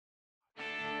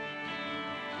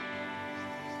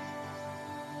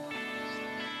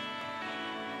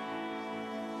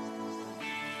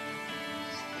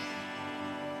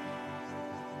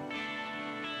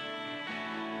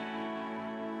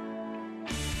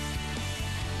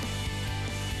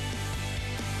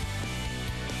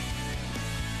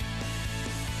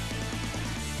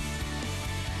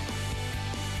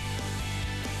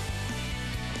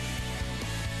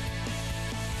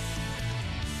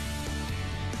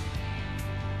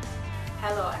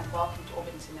Hello and welcome to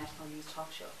Open International Youth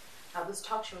Talk Show. Now this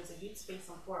talk show is a youth space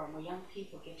and forum where young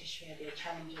people get to share their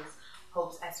challenges,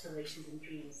 hopes, aspirations and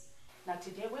dreams. Now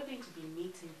today we're going to be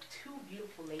meeting two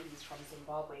beautiful ladies from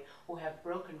Zimbabwe who have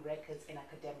broken records in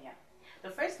academia.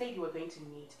 The first lady we're going to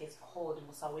meet is called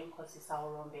Musawenkosi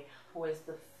Saurombe, who is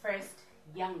the first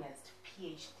youngest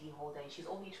PhD holder, and she's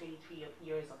only 23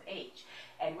 years of age.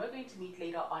 And we're going to meet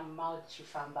later on Maud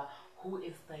Chifamba, who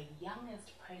is the youngest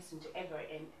person to ever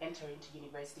enter into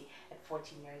university at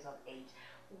 14 years of age.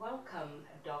 Welcome,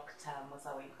 Dr.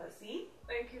 Musawenkosi.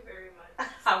 Thank you very much.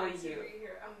 How are Nice you? to be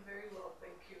here. I'm very well,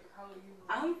 thank you. How are you?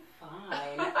 I'm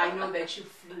fine. I know that you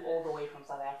flew all the way from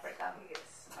South Africa.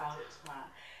 Yes, I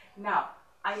did. Now,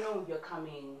 I know you're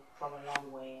coming from a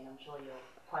long way, and I'm sure you're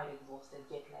quite exhausted,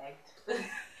 jet-lagged.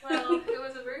 Well, it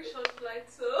was a very short flight,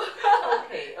 so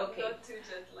Okay. not too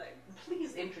jet-lagged.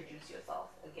 Please introduce yourself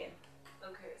again.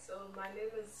 Okay, so my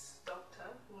name is Dr.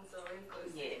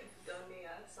 Musawenkosi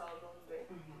Saurombe.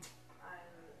 I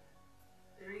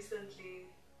recently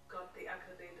got the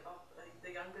accolade of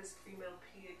the youngest female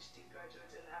PhD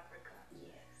graduate in Africa.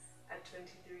 Yes. At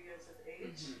 23 years of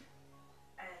age.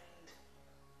 And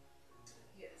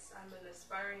yes, I'm an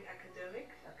aspiring academic,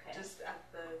 just at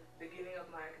the beginning of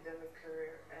my academic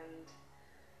career, and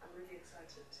I'm really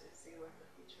excited to see what the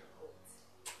future holds.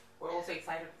 We're also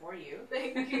excited for you.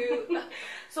 Thank you.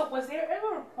 So was there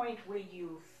ever a point where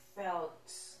you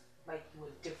felt like you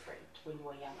were different when you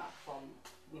were younger from,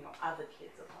 other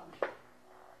kids around you?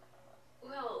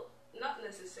 Well, not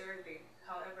necessarily.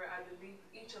 However, I believe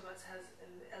each of us has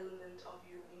an element of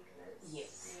uniqueness.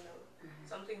 Yes.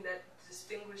 Something that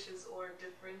distinguishes or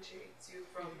differentiates you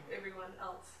from everyone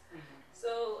else.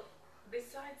 So,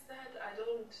 besides that, I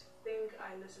don't think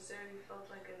I necessarily felt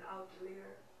like an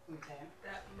outlier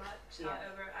that much. Yeah.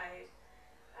 However, I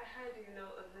had,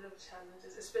 a bit of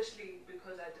challenges, especially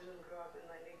because I didn't grow up in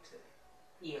my native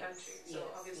country. So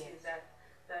obviously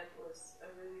that was a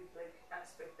really big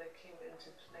aspect that came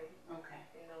into play.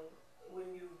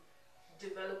 When you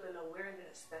develop an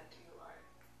awareness that you are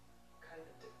kind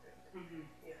of different.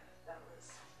 Yeah, that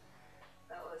was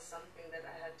something that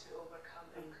I had to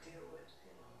overcome and deal with.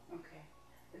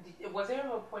 Was there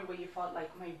a point where you felt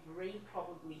like my brain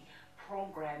probably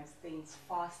programs things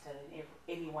faster than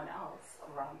anyone else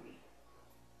around me?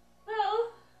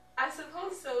 Well, I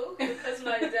suppose so, because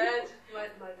my dad,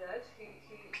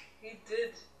 he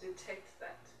did detect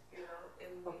that, in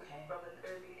me from an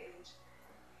early age.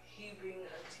 He being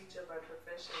a teacher by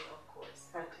profession, of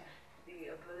course, had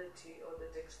the ability or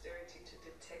the dexterity to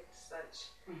detect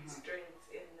such strengths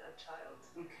in a child.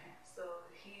 So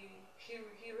he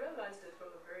realized it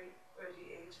from a very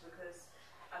early age, because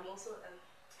I'm also a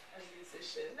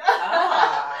musician.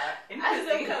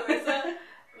 Interesting. So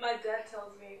my dad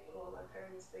tells me, well, my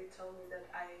parents, they tell me that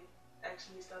I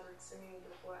actually started singing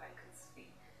before I could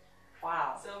speak.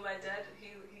 Wow. So my dad,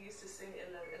 he used to sing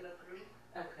in a group,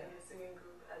 in a singing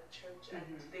group at church, and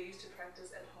they used to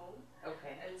practice at home.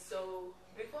 And so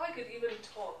before I could even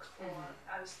talk,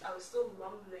 I was still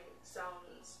mumbling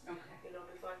sounds.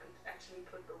 Before I could actually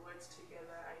put the words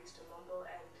together, I used to mumble,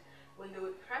 and when they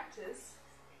would practice,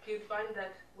 he would find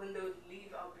that when they would leave,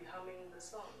 I'll be humming the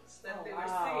songs that they were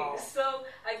singing. So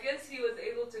I guess he was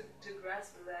able to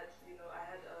grasp that, I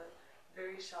had a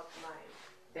very sharp mind.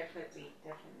 Definitely.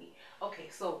 Okay,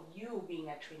 so you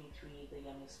being at 23, the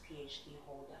youngest PhD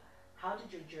holder, how did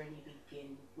your journey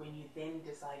begin when you then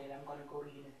decided I'm going to go to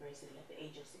university at the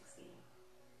age of 16?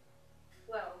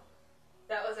 Well,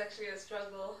 that was actually a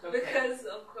struggle because,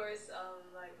 of course,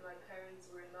 my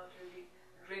parents were not really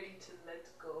ready to let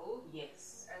go.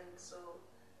 Yes. And so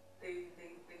they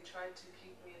tried to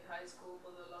keep me in high school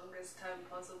for the longest time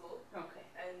possible.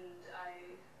 And I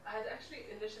had actually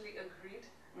initially agreed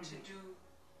to do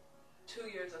 2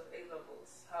 years of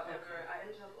A-levels. However, I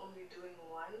ended up only doing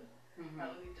one. I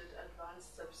only did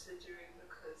advanced subsidiary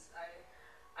because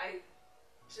I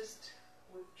just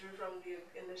withdrew from the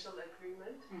initial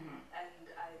agreement, and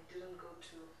I didn't go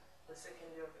to the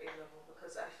second year of A-level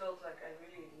because I felt like I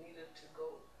really needed to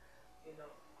go.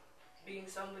 Being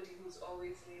somebody who's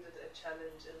always needed a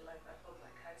challenge in life, I felt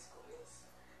like high school was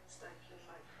stifling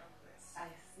my progress. I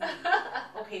see.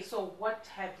 Okay, so what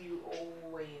have you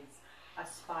always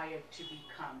aspired to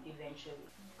become eventually?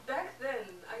 Back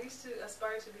then, I used to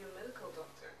aspire to be a medical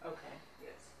doctor.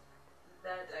 Yes.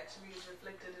 That actually is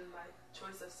reflected in my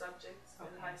choice of subjects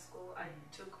in high school. I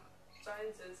took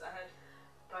sciences. I had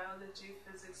biology,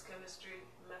 physics, chemistry,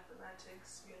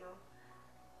 mathematics,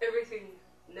 everything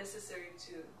necessary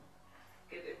to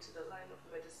get into the line of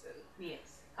medicine.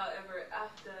 Yes. However,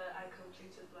 after I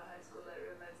completed my high school, I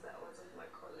realized that wasn't my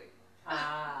calling.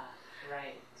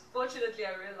 Right. unfortunately,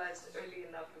 I realized early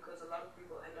enough because a lot of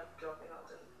people end up dropping out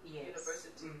in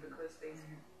university because they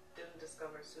didn't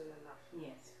discover soon enough.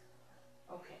 Yes.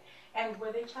 Okay. And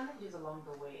were there challenges along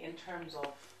the way in terms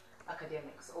of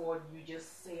academics, or you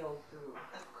just sailed through?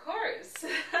 Of course.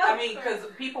 I mean, because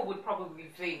people would probably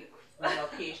think,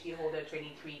 PhD holder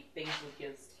 23, things would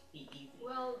just be easy.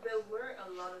 Well, there were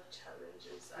a lot of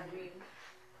challenges. I mean,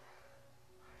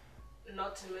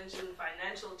 not to mention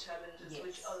financial challenges,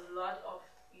 which a lot of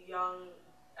young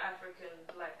African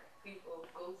Black people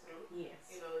go through. Yes.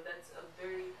 That's a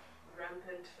very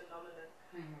rampant phenomenon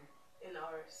in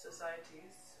our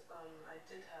societies. I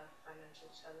did have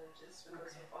financial challenges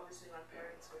because obviously my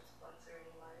parents were sponsoring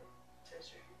my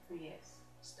tertiary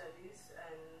studies,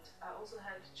 and I also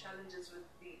had challenges with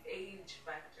the age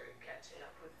factor catching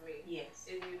up with me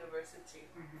in university.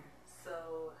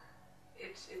 So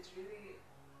it really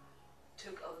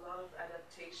took a lot of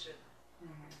adaptation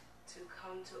to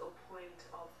come to a point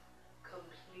of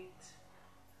complete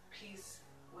peace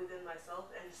within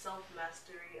myself and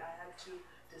self-mastery. I had to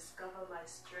discover my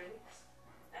strengths,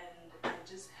 and I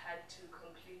just had to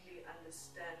completely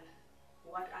understand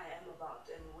what I am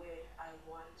about and where I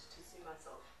want to see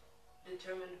myself,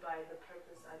 determined by the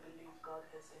purpose I believe God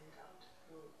has endowed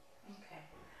me. Okay.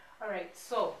 All right.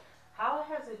 So, how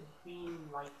has it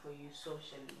been like for you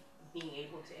socially, being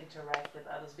able to interact with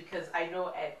others? Because I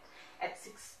know at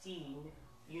 16,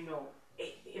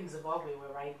 in Zimbabwe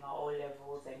we're writing our O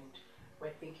levels and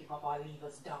we're thinking of our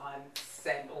leavers dance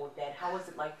and all that. How was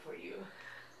it like for you?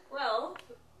 Well,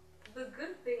 the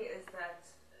good thing is that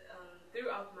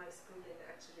throughout my schooling,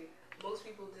 actually, most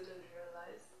people didn't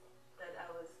realize that I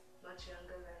was much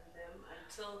younger than them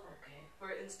until,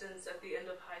 for instance, at the end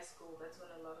of high school, that's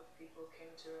when a lot of people came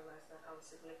to realize that I was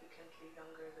significantly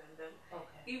younger than them.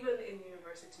 Even in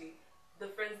university,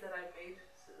 the friends that I made,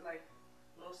 like,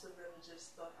 most of them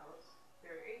just thought I was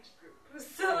their age group.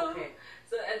 So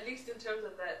at least in terms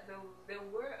of that, there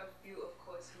were a few, of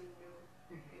course, who knew,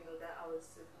 that I was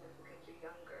significantly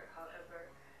younger. However,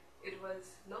 it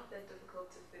was not that difficult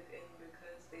to fit in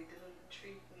because they didn't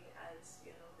treat me as,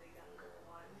 the younger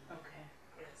one.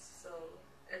 Yes, so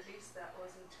at least that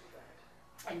wasn't too bad.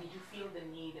 And did you feel the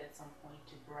need at some point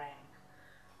to brag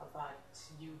about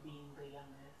you being the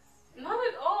youngest? Not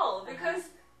at all,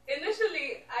 because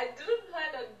initially I didn't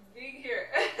plan on being here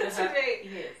today.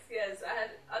 Yes, I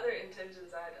had other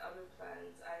intentions, I had other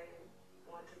plans. I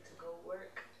wanted to go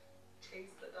work,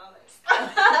 chase the dollars.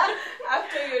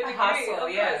 After your degree, hustle,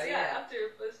 after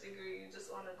your first degree, you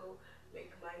just want to go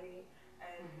make money,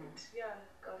 and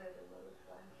God had another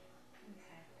plan.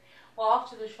 Okay. Well,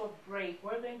 after the short break,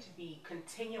 we're going to be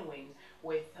continuing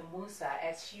with Musa,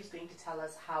 as she's going to tell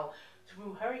us how,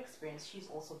 through her experience, she's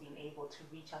also been able to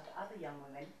reach out to other young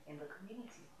women in the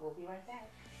community. We'll be right back.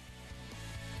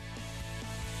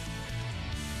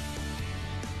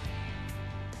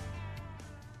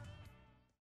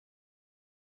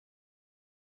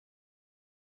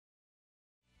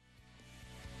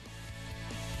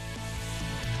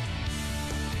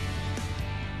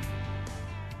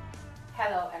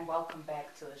 Hello and welcome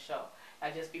back to the show. Now,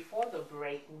 just before the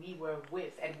break, we were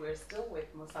with, and we're still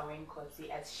with, Musawenkosi,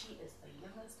 as she is the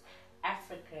youngest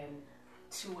African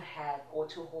to have or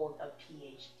to hold a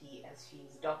PhD, as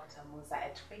she's Dr. Musa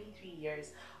at 23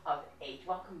 years of age.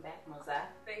 Welcome back, Musa.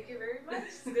 Thank you very much.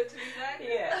 It's good to be back.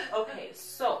 Okay.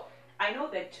 So I know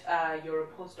that you're a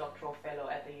postdoctoral fellow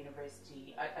at the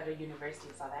university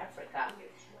in South Africa.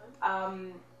 Yes,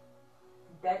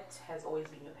 that has always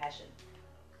been your passion.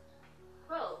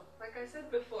 Well, like I said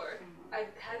before, I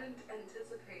hadn't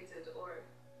anticipated or,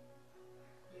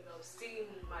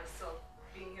 seen myself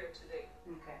being here today.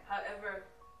 However,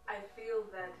 I feel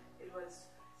that it was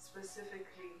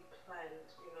specifically planned,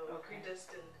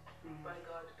 predestined by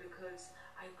God, because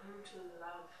I grew to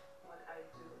love what I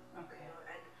do.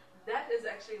 And that is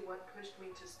actually what pushed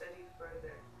me to study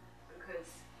further, because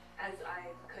as I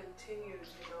continued,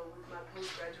 with my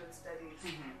postgraduate studies,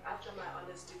 after my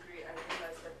honors degree, I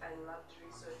realized that I loved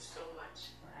research so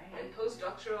much. And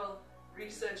postdoctoral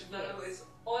research fellow is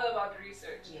all about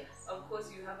research. Of course,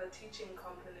 you have a teaching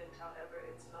component, however,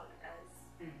 it's not as,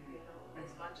 as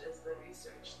much as the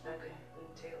research that it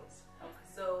entails.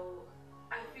 So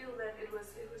I feel that it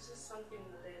was just something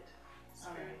lit,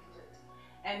 spirit-lit.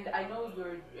 And I know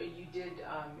you did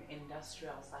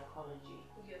industrial psychology.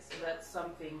 Yes. So that's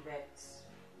something that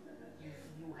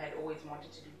you had always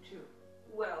wanted to do too.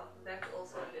 Well, that's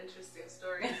also an interesting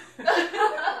story.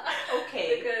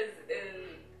 Okay. Because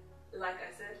like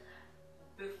I said,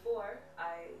 before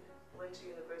I went to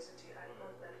university, I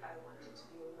thought that I wanted to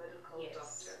be a medical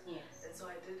doctor. And so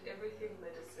I did everything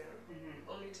medicine,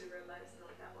 only to realize, no,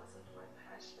 that wasn't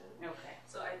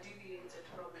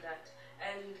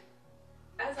And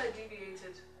as I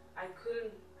deviated, I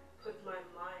couldn't put my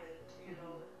mind, you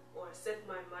know, or set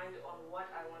my mind on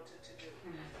what I wanted to do.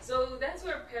 So that's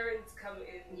where parents come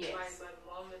in. Yes. My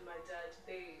mom and my dad,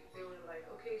 they were like,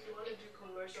 okay, if you want to do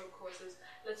commercial courses,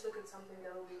 let's look at something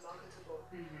that will be marketable.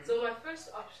 So my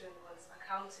first option was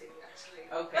accounting, actually.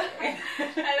 Okay.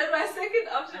 And then my second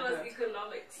option was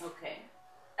economics. Okay.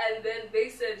 And then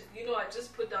they said, you know, I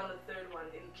just put down a third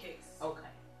one in case.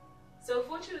 Okay. So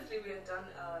fortunately, we had done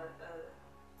a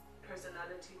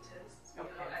personality test, you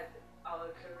know, at our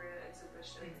career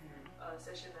exhibition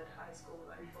session at high school,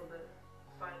 like for the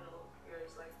final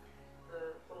years, like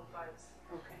the Form 5s.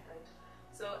 Okay. Right?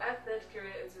 So at that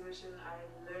career exhibition, I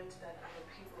learned that I'm a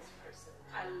people's person.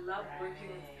 I love working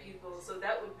with people. So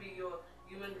that would be your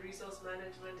human resource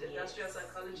management, industrial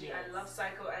psychology. I love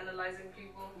psychoanalyzing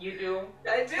people. You do?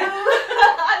 I do.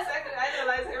 I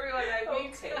psychoanalyze everyone I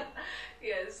meet. Okay.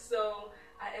 Yes, so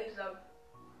I ended up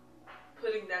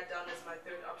putting that down as my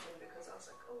third option because I was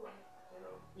like, oh, well, you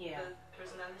know, the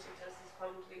personality test is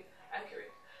probably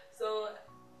accurate. So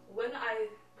when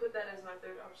I put that as my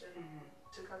third option,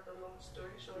 to cut the long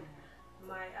story short,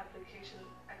 my application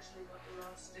actually got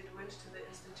lost. It went to the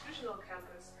institutional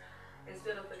campus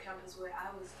instead of the campus where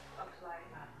I was applying.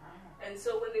 And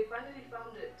so when they finally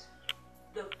found it,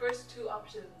 the first two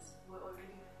options were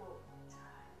already full.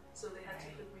 So they had to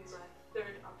put me my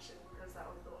third option because that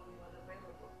was the only one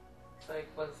available. So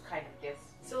it was kind of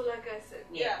destiny. So like I said,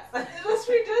 yes. It was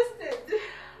predestined.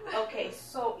 Okay,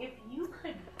 so if you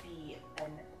could be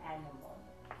an animal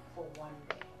for one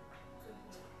day,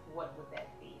 what would that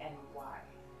be and why?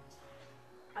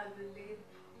 I believe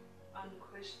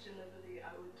unquestionably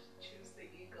I would choose the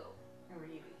eagle.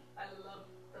 Really? I love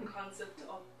the concept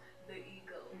of the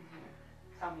eagle.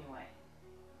 Tell me why.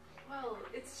 Well,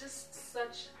 it's just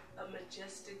such a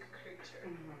majestic creature.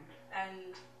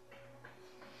 And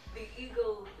the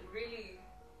eagle really,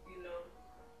 you know,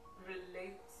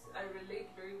 I relate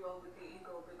very well with the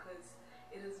eagle because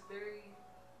it is very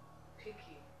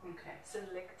picky,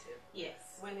 selective.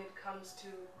 Yes. When it comes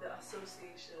to the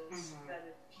associations that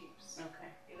it keeps.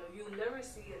 Okay. You know, you'll never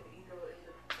see an eagle in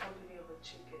the company of a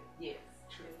chicken. Yes,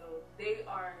 true. You know, they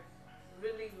are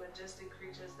really majestic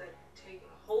creatures that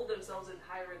hold themselves in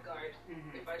high regard,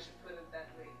 if I should put it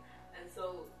that way. And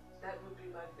so that would be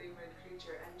my favorite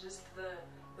creature, and just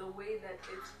the way that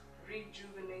it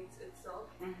rejuvenates itself.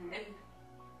 And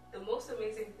the most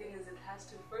amazing thing is it has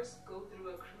to first go through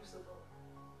a crucible,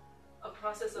 a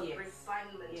process of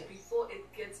refinement before it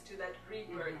gets to that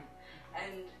rebirth.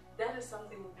 And that is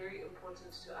something very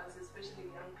important to us,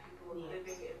 especially young people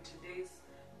living in today's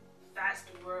fast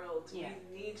world. You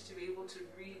need to be able to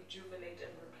rejuvenate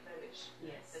and replenish.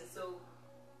 And so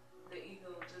the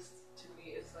eagle, just to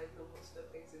me, is like the most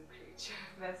amazing creature.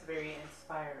 That's very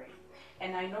inspiring.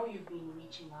 And I know you've been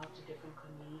reaching out to different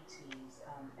communities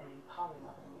and empowering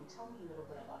them. Tell me a little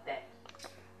bit about that.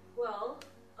 Well,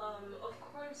 of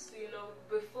course, you know,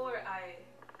 before I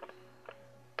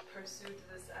pursued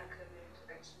this accolade,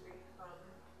 actually,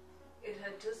 it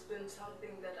had just been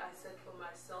something that I set for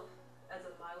myself as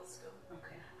a milestone.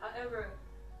 However,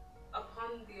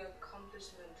 upon the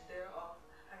accomplishment thereof,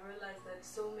 I realized that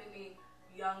so many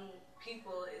young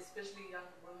people, especially young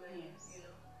women, you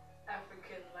know,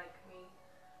 African like me,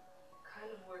 kind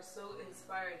of were so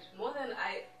inspired, more than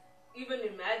I even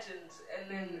imagined. And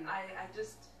then I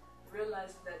just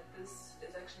realized that this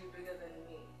is actually bigger than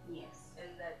me.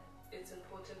 And that it's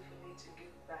important for me to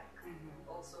give back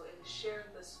also and share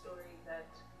the story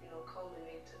that, you know,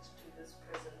 culminated to this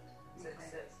present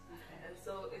success. And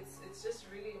so it's just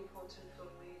really important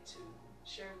for me to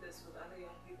share this with other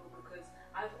young people because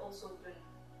I've also been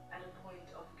at a point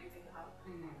of giving up.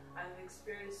 I've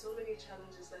experienced so many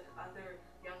challenges that other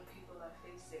young people are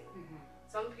facing.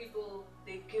 Some people,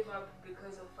 they give up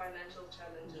because of financial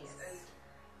challenges. And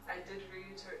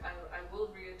I will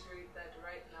reiterate that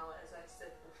right now, as I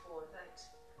said before, that,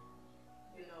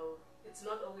 you know, it's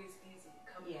not always easy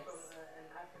coming from an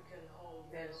African home.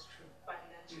 That is true.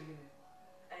 Financially.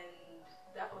 And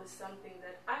that was something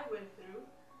that I went through,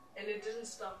 and it didn't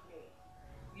stop me.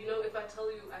 You know, if I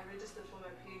tell you I registered for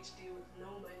my PhD with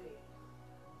no money,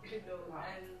 you know,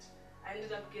 and I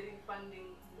ended up getting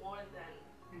funding more than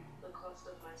the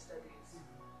cost of my studies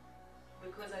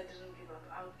because I didn't give up.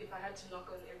 If I had to knock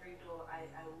on every door, I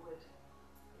would,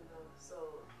 you know.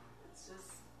 So it's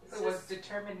just... It was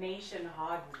determination,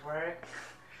 hard work.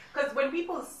 Because when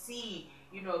people see,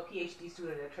 you know, a PhD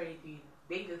student at 23,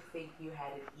 they just think you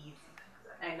had it easy.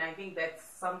 And I think that's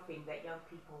something that young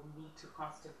people need to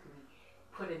constantly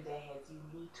put in their heads. You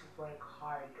need to work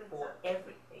hard for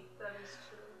everything. That is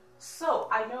true. So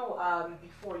I know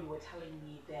before you were telling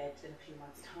me that in a few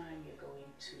months' time you're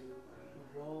going to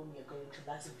Rome, you're going to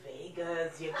Las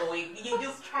Vegas, you're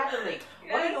just traveling.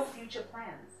 Yes. What are your future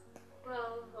plans?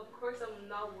 Well, of course, I'm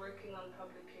now working on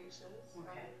publications. Okay.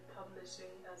 I'm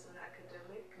publishing as an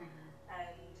academic,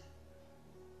 and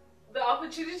the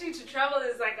opportunity to travel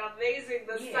is like amazing.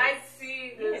 The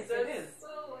sightseeing is just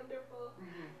so wonderful.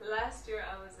 Last year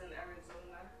I was in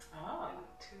Arizona, in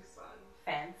Tucson.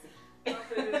 Fancy. It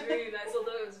was really nice,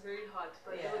 although it was very hot,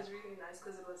 but it was really nice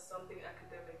because it was something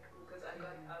academic, because I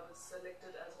was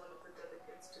selected as one of the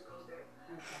delegates to go there,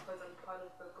 because I'm part of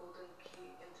the Golden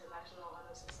Key International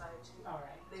Honor Society.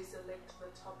 They select the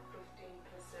top 15%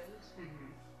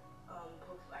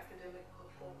 of academic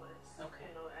performers,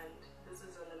 you know, and this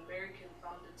is an American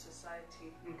founded society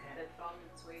that found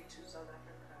its way to South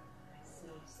Africa.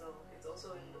 So it's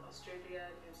also in Australia,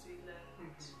 New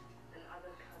Zealand, and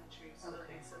other countries. So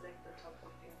they select the top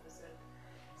 15%.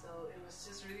 So it was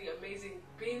just really amazing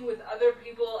being with other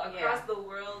people across the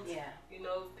world. You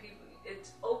know, people.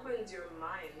 It opens your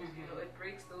mind. You know, it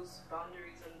breaks those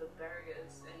boundaries and the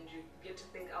barriers, and you get to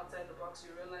think outside the box.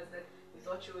 You realize that you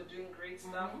thought you were doing great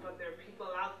stuff, but there are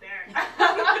people out there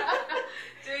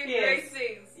doing great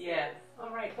things. Yes. All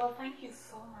right. Well, thank you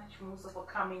so much, Musa, for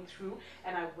coming through,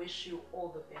 and I wish you all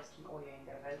the best in all your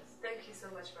endeavors. Thank you so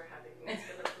much for having me. It's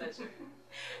been a pleasure.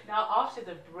 Now, after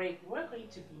the break, we're going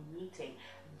to be meeting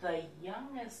the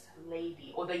youngest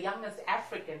lady, or the youngest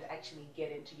African to actually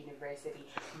get into university,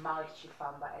 Maud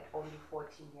Chifamba, at only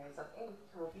 14 years of age.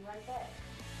 We'll be right back.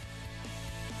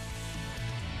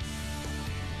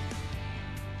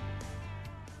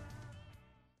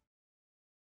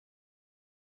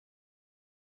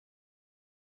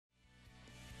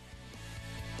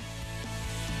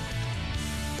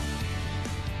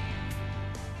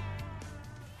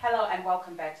 Hello and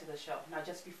welcome back to the show. Now,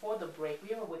 just before the break,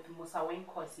 we were with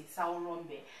Musawenkosi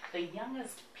Saurombe, the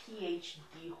youngest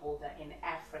PhD holder in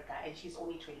Africa, and she's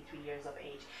only 23 years of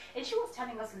age. And she was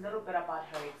telling us a little bit about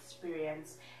her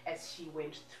experience as she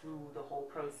went through the whole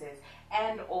process,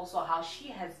 and also how she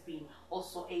has been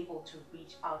also able to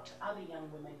reach out to other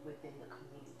young women within the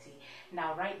community.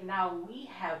 Now, right now, we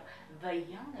have the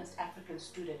youngest African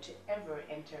student to ever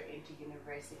enter into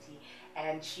university,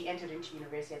 and she entered into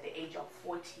university at the age of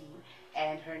 14,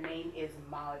 and her name is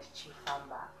Maud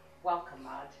Chifamba. Welcome,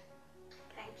 Maud.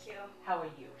 Thank you. How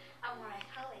are you? I'm alright.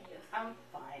 How are you? I'm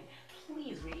fine.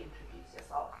 Please reintroduce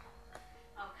yourself.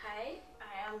 Okay,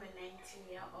 I am a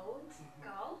 19-year-old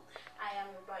girl. I am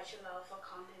a Bachelor of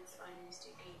Accounting Honors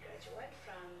degree graduate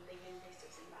from the University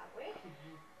of Zimbabwe.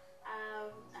 I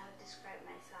would describe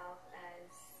myself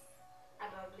as a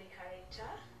bubbly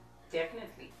character.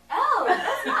 Definitely. Oh,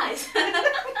 that's nice.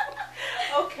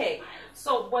 Okay,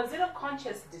 so was it a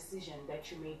conscious decision that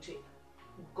you made to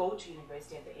go to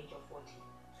university at the age of 14?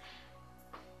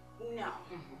 No,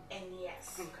 and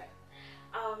yes. Okay.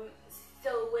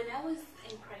 So when I was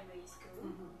in primary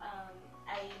school,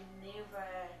 I never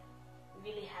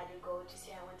really had a goal to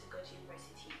say I want to go to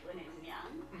university when I was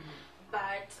young.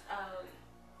 But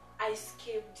I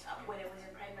skipped when I was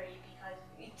in primary because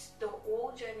the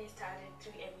whole journey started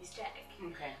through a mistake.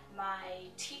 Okay. My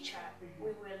teacher,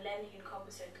 we were learning in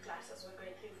composite classes, we're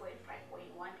grade 3, 4, and 5, or in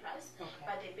one class,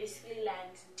 but they basically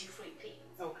learned different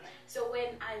things. Okay. So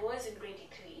when I was in grade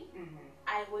 3,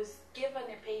 I was given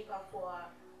a paper for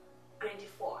grade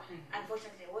 4.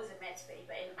 Unfortunately, it was a maths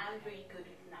paper, and I'm very good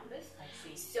with numbers. I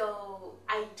see. So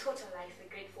I totalized the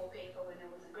grade 4 paper when I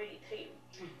was in grade 3.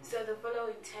 So the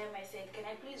following term, I said, can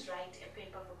I please write a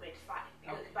paper for grade 5?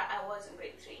 Because, but I was in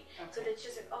grade 3. So they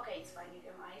just said, okay, it's fine, you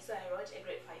can write. So I wrote a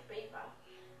grade 5 paper.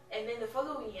 And then the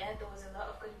following year, there was a lot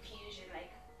of confusion,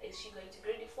 like, is she going to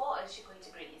grade 4 or is she going to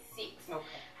grade 6?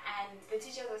 Okay. And the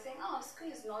teacher was saying, oh,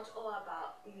 school is not all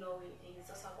about knowing things,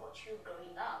 it's also about you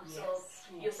growing up. Yes. So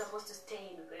you're supposed to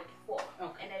stay in grade 4.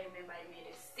 Okay. And I remember I made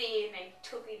a scene, I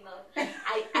took it out.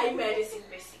 I medicine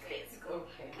basically at school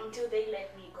until they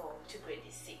let me go to grade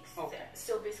 6. Okay.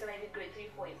 So basically I did grade 3,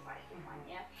 4, and 5 in 1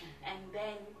 year. And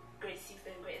then grade 6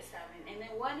 and grade 7. And then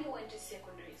when I went to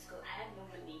secondary school, I had no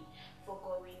money for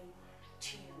going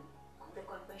to the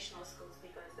conventional schools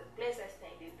because the place I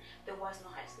stayed in, there was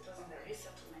no high school, it was in the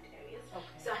resettlement areas.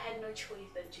 So I had no choice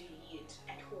than to read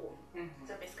at home.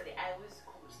 So basically I was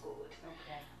homeschooled.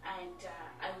 And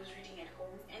I was reading at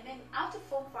home. And then after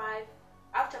Form 5,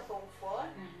 after Form 4,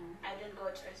 I then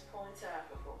got a sponsor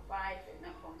for Form 5 and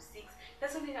then Form 6.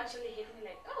 That's when it actually hit me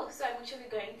like, oh, so I'm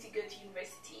actually going to go to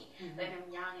university when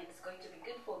I'm young, and it's going to be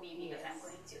good for me because I'm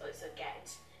going to also get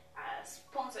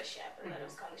sponsorship, a lot of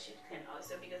scholarships, and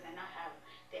also because I now have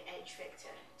the edge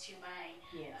factor to my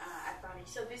advantage.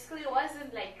 So basically, it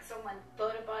wasn't like someone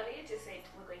thought about it and said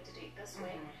we're going to do it this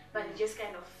way, but it just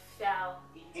kind of fell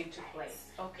into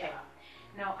place. Okay.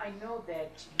 Now I know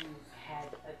that you've had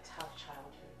a tough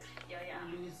childhood.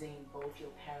 Losing both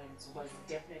your parents was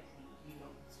definitely,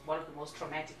 one of the most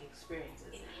traumatic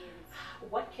experiences. It is.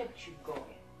 What kept you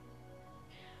going?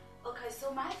 Okay,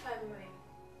 so my family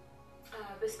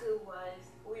basically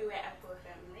we were a poor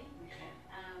family. Okay.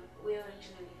 We were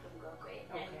originally from Gokwe,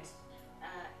 Okay. and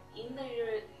in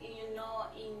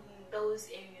in those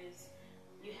areas,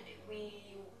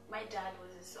 my dad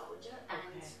was a soldier,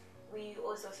 and we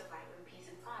also survived in peace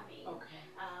and farming. Okay.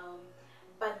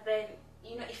 But then,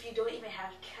 if you don't even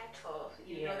have cattle,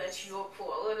 you know that you're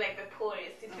poor, or like the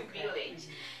poorest in the village.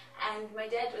 And my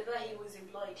dad, although he was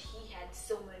employed, he had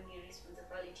so many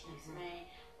responsibilities.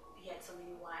 He had so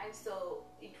many wives, so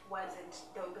it wasn't,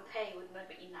 the pay would not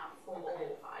be enough for all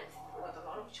of us. There was a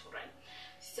lot of children.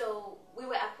 So we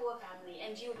were a poor family,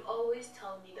 and you would always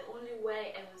tell me the only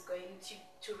way I was going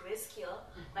to rescue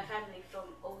my family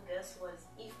from all this was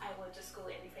if I went to school,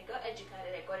 and if I got educated,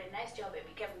 I got a nice job, I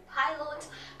became a pilot,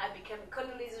 I became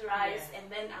Condoleezza Rice, and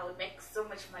then I would make so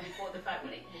much money for the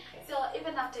family. So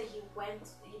even after he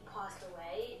passed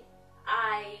away,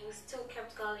 I still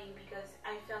kept going because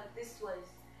I felt this was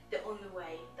the only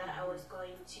way that I was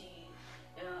going to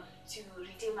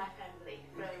redeem my family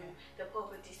from the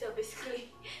poverty. So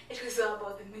basically, it was all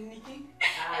about the money.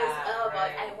 It was all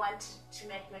about I want to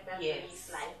make my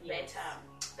family's life better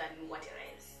than what it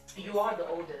is. You are the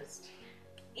oldest.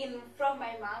 From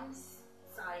my mom's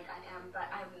side, I am, but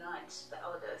I'm not the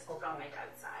oldest from my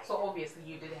dad's side. So obviously,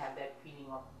 you did have that feeling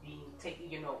of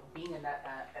being an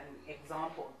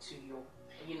example to your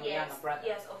younger brother.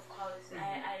 Yes, of course.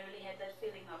 I really had that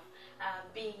feeling of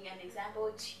being an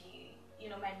example to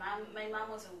my mom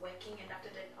wasn't working, and after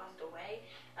they passed away,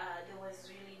 there was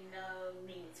really no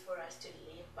means for us to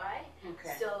live by.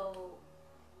 So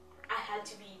I had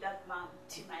to be that mom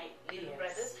to my little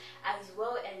brothers, as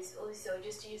well as also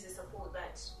just to use the support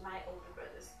that my older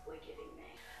brothers were giving me.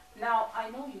 Now, I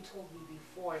know you told me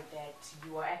before that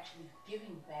you are actually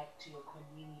giving back to your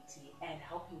community and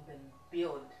helping them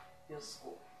build your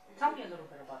school. Tell me a little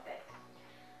bit about that.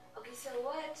 Okay, so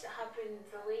what happened,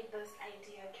 the way this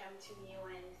idea came to me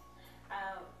was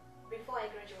before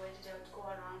I graduated, I would go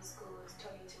around schools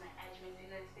talking to my age mates,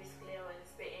 because basically I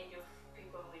was the age of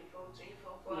people in Form 3,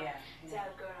 Form 4. So I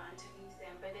would go around talking to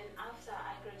them. But then after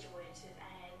I graduated,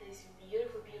 I had this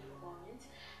beautiful, beautiful moment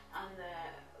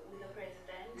with the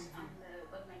president on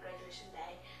my graduation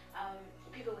day.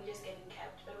 People were just getting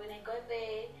kept. But when I got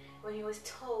there, when he was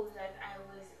told that I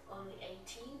was only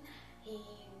 18,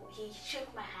 he shook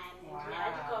my hand and we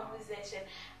had a conversation,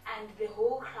 and the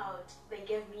whole crowd, they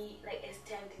gave me like a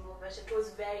standing ovation. It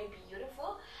was very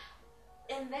beautiful.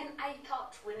 And then I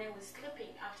thought, when I was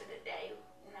sleeping after the day,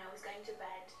 when I was going to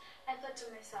bed, I thought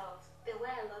to myself, there were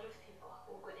a lot of people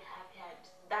who could have had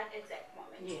that exact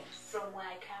moment from where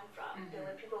I came from. There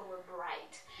were people who were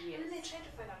bright. And then I tried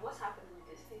to find out what's happening with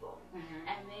these people.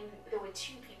 And then there were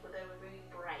two people that were very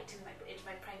bright in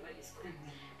my primary school.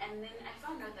 And then I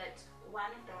found out that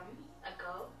one of them, a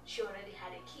girl, she already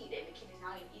had a kid, and the kid is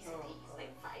now in ECT. It's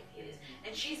like 5 years.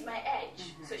 And she's my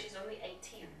age, so she's only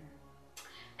 18.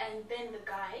 And then the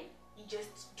guy, he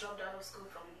just dropped out of school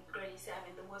from grade 7.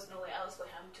 There was nowhere else for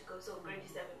him to go, so grade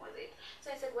 7 was it.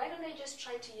 So I said, why don't I just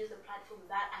try to use the platform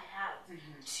that I have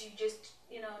to just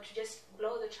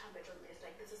blow the trumpet on this,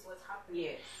 like this is what's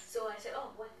happening. So I said,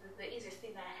 what's the easiest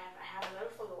thing that I have? I have a lot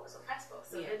of followers on Facebook,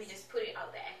 so let me just put it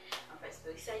out there on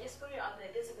Facebook. So I just put it out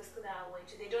there. This is the school that I went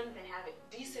to. They don't even have a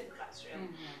decent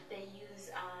classroom. They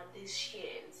use these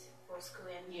shades for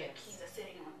school, and the kids are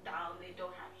sitting down. They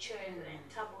don't have chairs and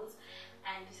tables.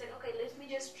 And he said, okay, let me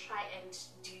just try and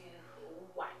do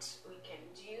what we can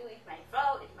do. It might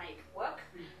fail, it might work,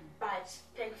 but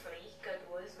thankfully God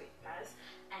was with us,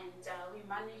 and we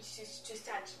managed to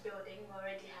start building. We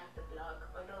already have the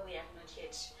block, although we have not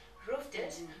yet roofed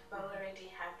it, but we already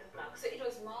have the block. So it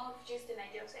was more of just an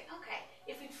idea of saying, okay,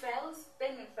 if it fails,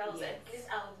 then it fails. At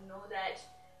least I would know that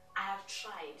I have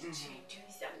tried to do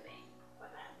something for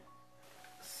them.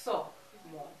 So,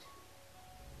 Maud,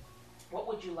 what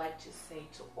would you like to say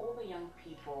to all the young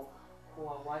people who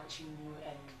are watching you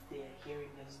and they're hearing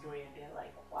your story and they're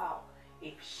like, wow,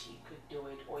 if she could do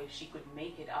it, or if she could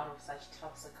make it out of such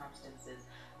tough circumstances,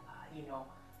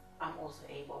 I'm also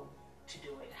able to do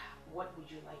it. What would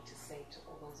you like to say to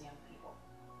all those young people?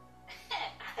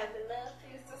 I have a lot of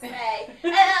things to say.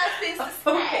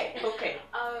 Okay.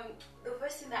 The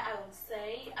first thing that I would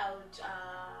say, I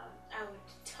would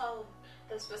tell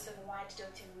spokesperson what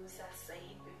Dr. Musa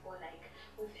said before, like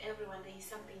with everyone there is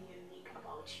something unique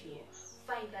about you. Yes.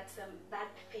 Find that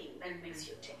thing that makes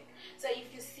you tick. So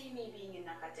if you see me being an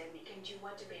academic and you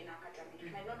want to be an academic,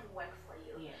 it might not work for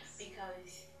you. Yes.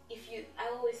 Because I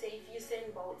always say, if you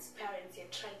send Bolt's parents here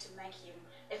trying to make him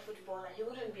a footballer, he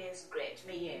wouldn't be as great.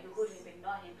 Maybe we wouldn't even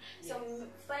know him. So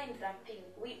find that thing.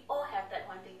 We all have that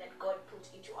one thing that God put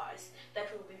into us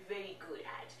that we'll be very good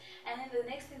at. And then the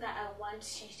next thing that I want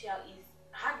to tell is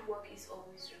hard work is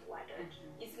always rewarded.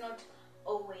 It's not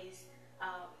always,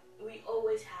 we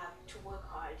always have to work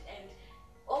hard. And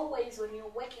always when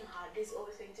you're working hard, there's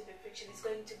always going to be friction. It's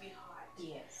going to be hard.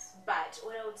 Yes. But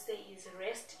what I would say is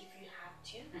rest if you have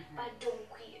to, but don't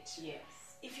quit.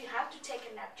 Yes. If you have to take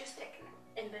a nap, just take a nap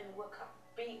and then wake up.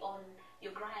 Be on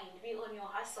your grind, be on your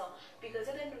hustle, because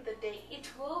at the end of the day, it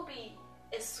will be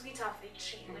a sweeter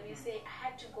victory when you say, I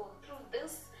had to go through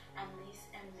this and this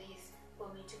and this for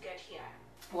me to get here.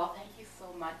 Well, thank you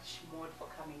so much, Maud, for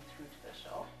coming through to the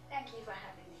show. Thank you for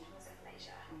having me. It was a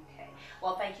pleasure. Okay.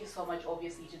 Well, thank you so much,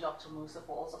 obviously, to Dr. Musa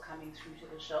for also coming through to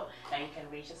the show. Now you can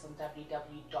reach us on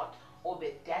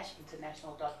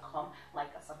www.orbit-international.com,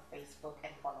 like us on Facebook,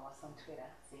 and follow us on Twitter.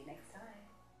 See you next time.